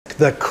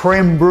the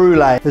creme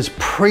brulee is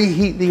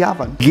preheat the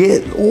oven.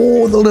 Get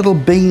all the little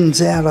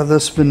beans out of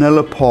this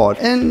vanilla pod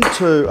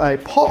into a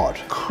pot.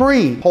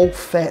 Cream, whole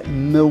fat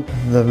milk,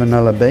 the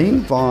vanilla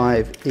bean,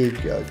 5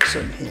 egg yolks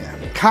in here.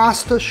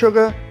 Caster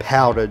sugar,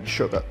 powdered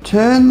sugar.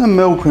 Turn the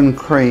milk and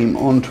cream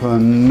onto a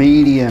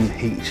medium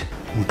heat.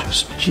 We'll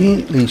just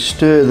gently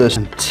stir this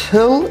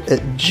until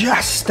it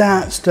just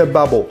starts to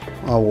bubble.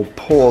 I will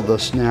pour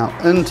this now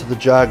into the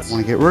jug. I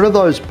want to get rid of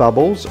those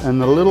bubbles,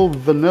 and the little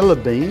vanilla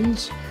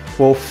beans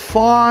will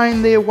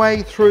find their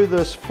way through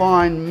this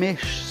fine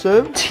mesh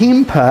sieve.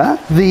 Temper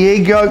the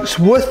egg yolks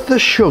with the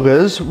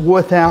sugars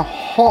with our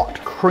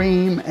hot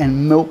cream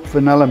and milk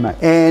vanilla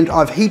mix. And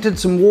I've heated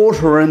some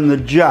water in the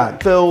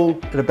jug. Fill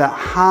it about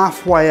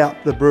halfway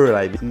up the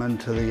brulee. Put them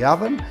into the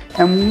oven.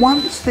 And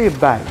once they're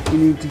baked, you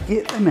need to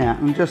get them out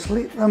and just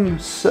let them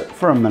sit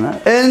for a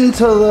minute.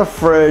 Into the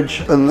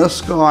fridge. And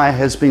this guy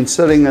has been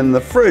sitting in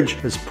the fridge.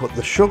 Just put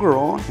the sugar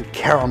on and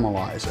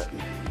caramelize it.